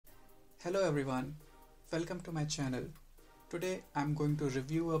Hello everyone, welcome to my channel. Today I'm going to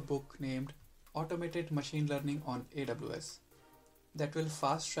review a book named Automated Machine Learning on AWS that will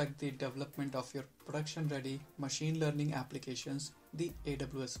fast track the development of your production ready machine learning applications the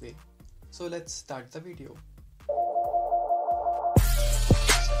AWS way. So let's start the video.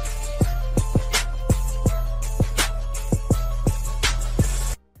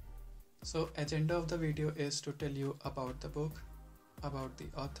 So agenda of the video is to tell you about the book, about the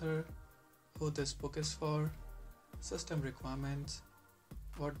author, who this book is for, system requirements,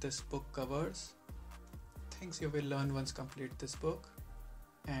 what this book covers, things you will learn once complete this book,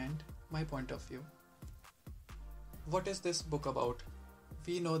 and my point of view. What is this book about?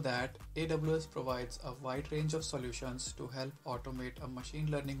 We know that AWS provides a wide range of solutions to help automate a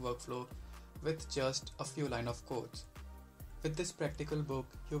machine learning workflow with just a few lines of codes. With this practical book,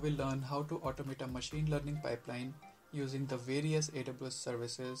 you will learn how to automate a machine learning pipeline using the various AWS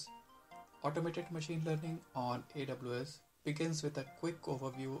services. Automated machine learning on AWS begins with a quick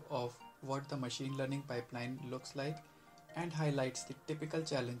overview of what the machine learning pipeline looks like and highlights the typical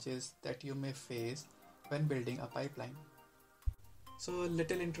challenges that you may face when building a pipeline. So a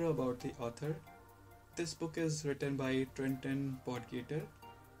little intro about the author. This book is written by Trenton Podgater.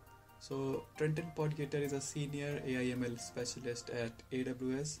 So Trenton Podgater is a senior AI/ML specialist at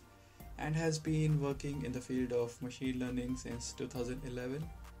AWS and has been working in the field of machine learning since 2011.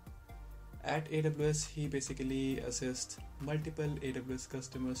 At AWS, he basically assists multiple AWS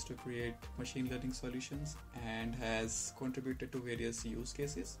customers to create machine learning solutions and has contributed to various use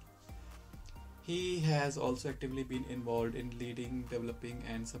cases. He has also actively been involved in leading, developing,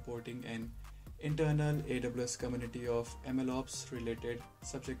 and supporting an internal AWS community of MLOps related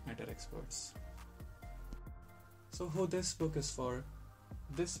subject matter experts. So who this book is for?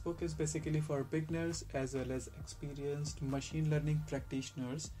 This book is basically for beginners as well as experienced machine learning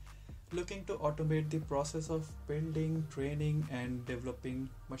practitioners looking to automate the process of building, training, and developing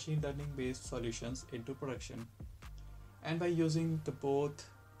machine learning based solutions into production, and by using the both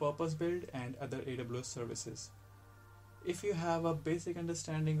purpose-built and other AWS services. If you have a basic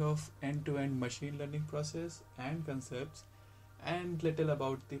understanding of end-to-end machine learning process and concepts, and little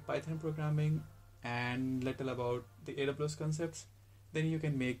about the Python programming and little about the AWS concepts, then you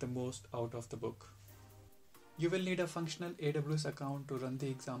can make the most out of the book. You will need a functional AWS account to run the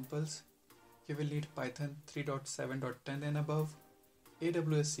examples. You will need Python 3.7.10 and above,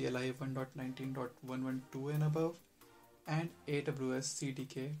 AWS CLI 1.19.112 and above, and AWS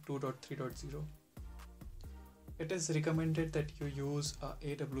CDK 2.3.0. It is recommended that you use a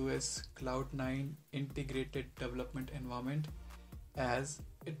AWS Cloud9 integrated development environment as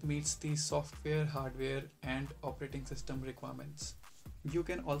it meets the software, hardware, and operating system requirements. You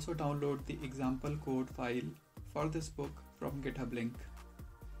can also download the example code file for this book from GitHub link.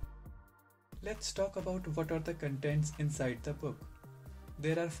 Let's talk about what are the contents inside the book.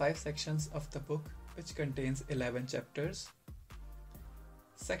 There are 5 sections of the book which contains 11 chapters.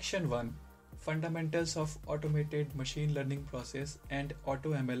 Section 1: Fundamentals of Automated Machine Learning Process and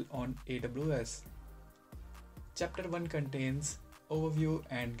AutoML on AWS. Chapter 1 contains Overview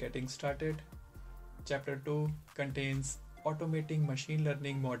and Getting Started. Chapter 2 contains Automating Machine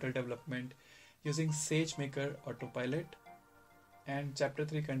Learning Model Development using SageMaker Autopilot. And Chapter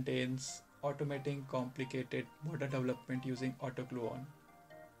 3 contains Automating Complicated Model Development using AutoGluon.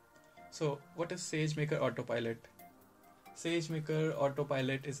 So what is SageMaker Autopilot? SageMaker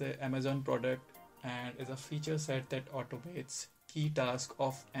Autopilot is an Amazon product and is a feature set that automates key tasks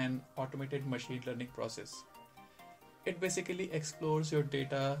of an automated machine learning process. It basically explores your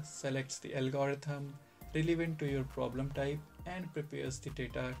data, selects the algorithm relevant to your problem type, and prepares the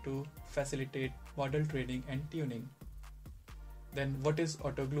data to facilitate model training and tuning. Then what is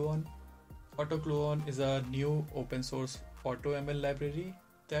AutoGluon? AutoGluon is a new open source AutoML library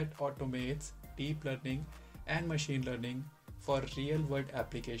that automates deep learning and machine learning for real world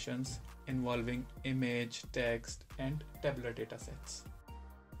applications involving image, text, and tabular datasets.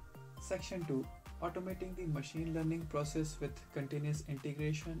 Section 2: Automating the machine learning process with continuous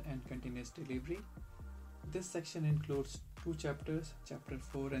integration and continuous delivery. This section includes 2 chapters, Chapter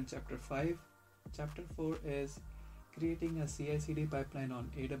 4 and Chapter 5. Chapter 4 is creating a CI/CD pipeline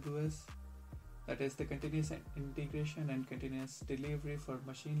on AWS, that is the continuous integration and continuous delivery for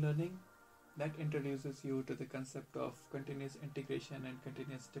machine learning. That introduces you to the concept of continuous integration and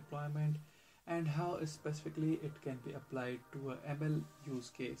continuous deployment and how specifically it can be applied to a ML use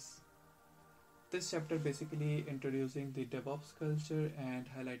case. This chapter basically introducing the DevOps culture and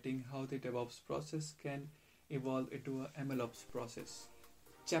highlighting how the DevOps process can evolve into a MLOps process.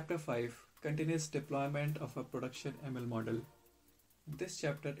 Chapter 5: Continuous Deployment of a Production ML Model. This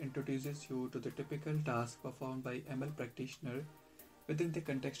chapter introduces you to the typical task performed by ML practitioner within the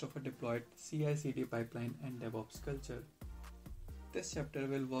context of a deployed CI/CD pipeline and DevOps culture. This chapter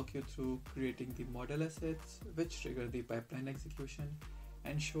will walk you through creating the model assets which trigger the pipeline execution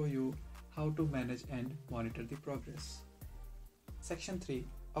and show you how to manage and monitor the progress. Section 3.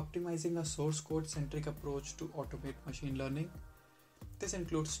 Optimizing a source code centric approach to automate machine learning. This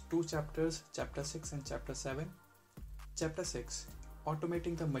includes two chapters, Chapter 6 and Chapter 7. Chapter 6.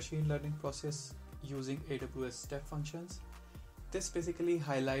 Automating the machine learning process using AWS step functions. This basically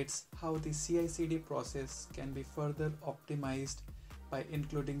highlights how the CI/CD process can be further optimized by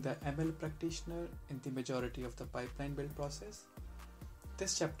including the ML practitioner in the majority of the pipeline build process.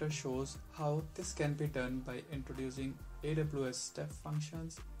 This chapter shows how this can be done by introducing AWS step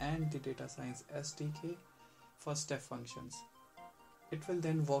functions and the data science SDK for step functions. It will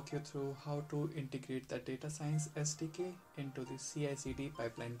then walk you through how to integrate the data science SDK into the CI/CD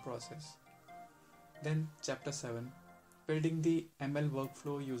pipeline process. Then Chapter 7. Building the ML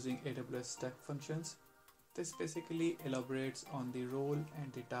workflow using AWS step functions. This basically elaborates on the role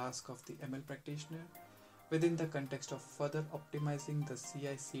and the task of the ML practitioner within the context of further optimizing the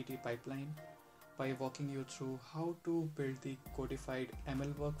CI/CD pipeline by walking you through how to build the codified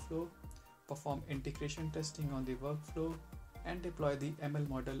ML workflow, perform integration testing on the workflow, and deploy the ML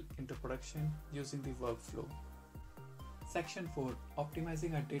model into production using the workflow. Section 4.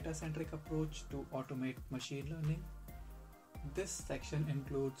 Optimizing a data-centric approach to automate machine learning. This section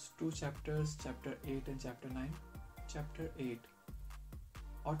includes two chapters, Chapter 8 and Chapter 9. Chapter 8.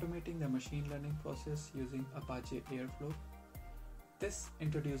 Automating the machine learning process using Apache Airflow. This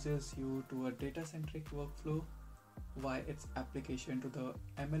introduces you to a data-centric workflow, why its application to the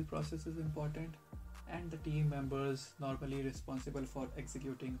ML process is important, and the team members normally responsible for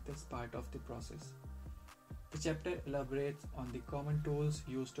executing this part of the process. The chapter elaborates on the common tools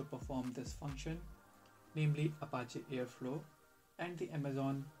used to perform this function, namely Apache Airflow and the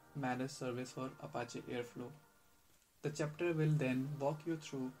Amazon managed service for Apache Airflow. The chapter will then walk you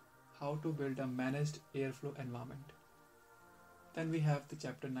through how to build a managed Airflow environment. Then we have the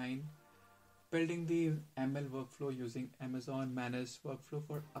Chapter 9, building the ML workflow using Amazon managed workflow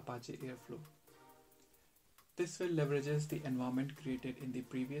for Apache Airflow. This will leverages the environment created in the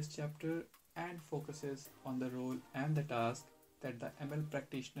previous chapter and focuses on the role and the task that the ML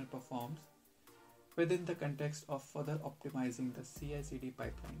practitioner performs within the context of further optimizing the CI/CD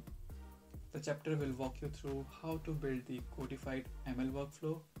pipeline. The chapter will walk you through how to build the codified ML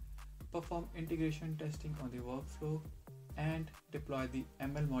workflow, perform integration testing on the workflow, and deploy the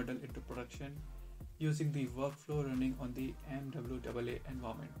ML model into production using the workflow running on the MWAA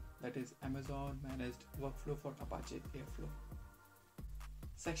environment, that is Amazon Managed Workflow for Apache Airflow.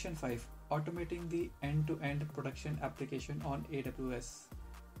 Section 5. Automating the end-to-end production application on AWS.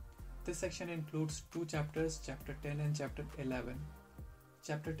 This section includes two chapters, Chapter 10 and Chapter 11.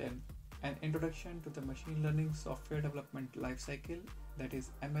 Chapter 10. An introduction to the machine learning software development lifecycle, that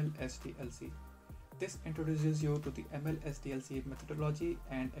is ML-SDLC. This introduces you to the ML-SDLC methodology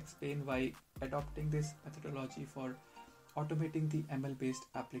and explain why adopting this methodology for automating the ML-based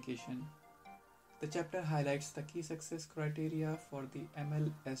application. The chapter highlights the key success criteria for the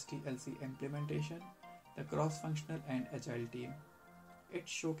ML-SDLC implementation, the cross-functional and agile team. It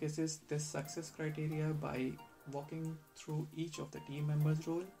showcases this success criteria by walking through each of the team members'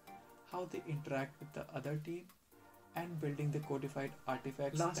 role, how they interact with the other team, and building the codified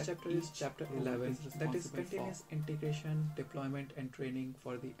artifacts. Last chapter is Chapter 11, that is continuous integration, deployment and training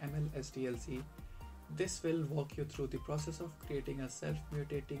for the ML SDLC. This will walk you through the process of creating a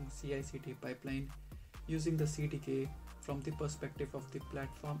self-mutating CI/CD pipeline using the CDK from the perspective of the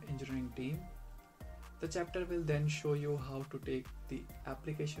platform engineering team. The chapter will then show you how to take the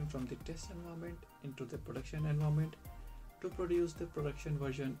application from the test environment into the production environment to produce the production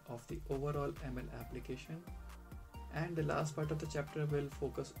version of the overall ML application. And the last part of the chapter will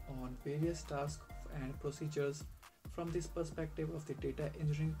focus on various tasks and procedures from this perspective of the data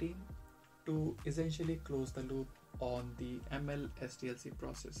engineering team to essentially close the loop on the ML SDLC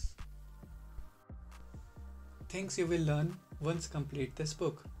process. Things you will learn once complete this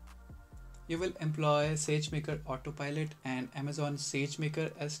book. You will employ SageMaker Autopilot and Amazon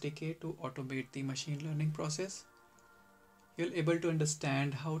SageMaker SDK to automate the machine learning process. You'll able to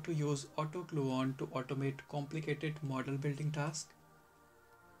understand how to use AutoGluon to automate complicated model building tasks.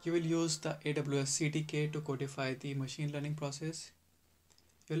 You will use the AWS CDK to codify the machine learning process.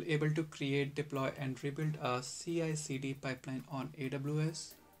 You'll able to create, deploy and rebuild a CI/CD pipeline on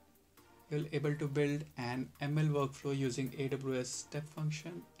AWS. You'll able to build an ML workflow using AWS step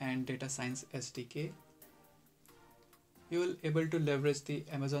function and data science SDK. You will able to leverage the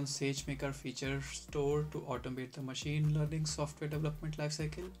Amazon SageMaker feature store to automate the machine learning software development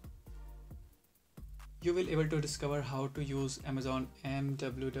lifecycle. You will able to discover how to use Amazon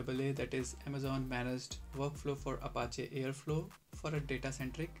MWAA, that is Amazon Managed Workflow for Apache Airflow, for a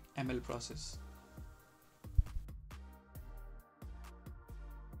data-centric ML process.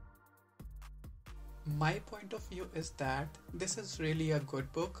 My point of view is that this is really a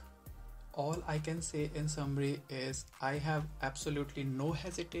good book. All I can say in summary is I have absolutely no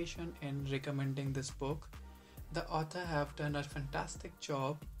hesitation in recommending this book. The author have done a fantastic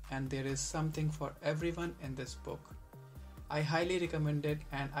job and there is something for everyone in this book. I highly recommend it,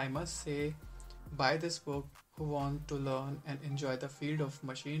 and I must say buy this book who want to learn and enjoy the field of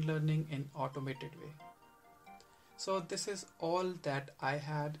machine learning in automated way. So this is all that I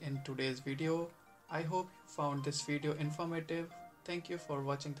had in today's video. I hope you found this video informative. Thank you for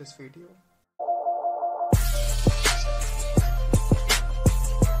watching this video.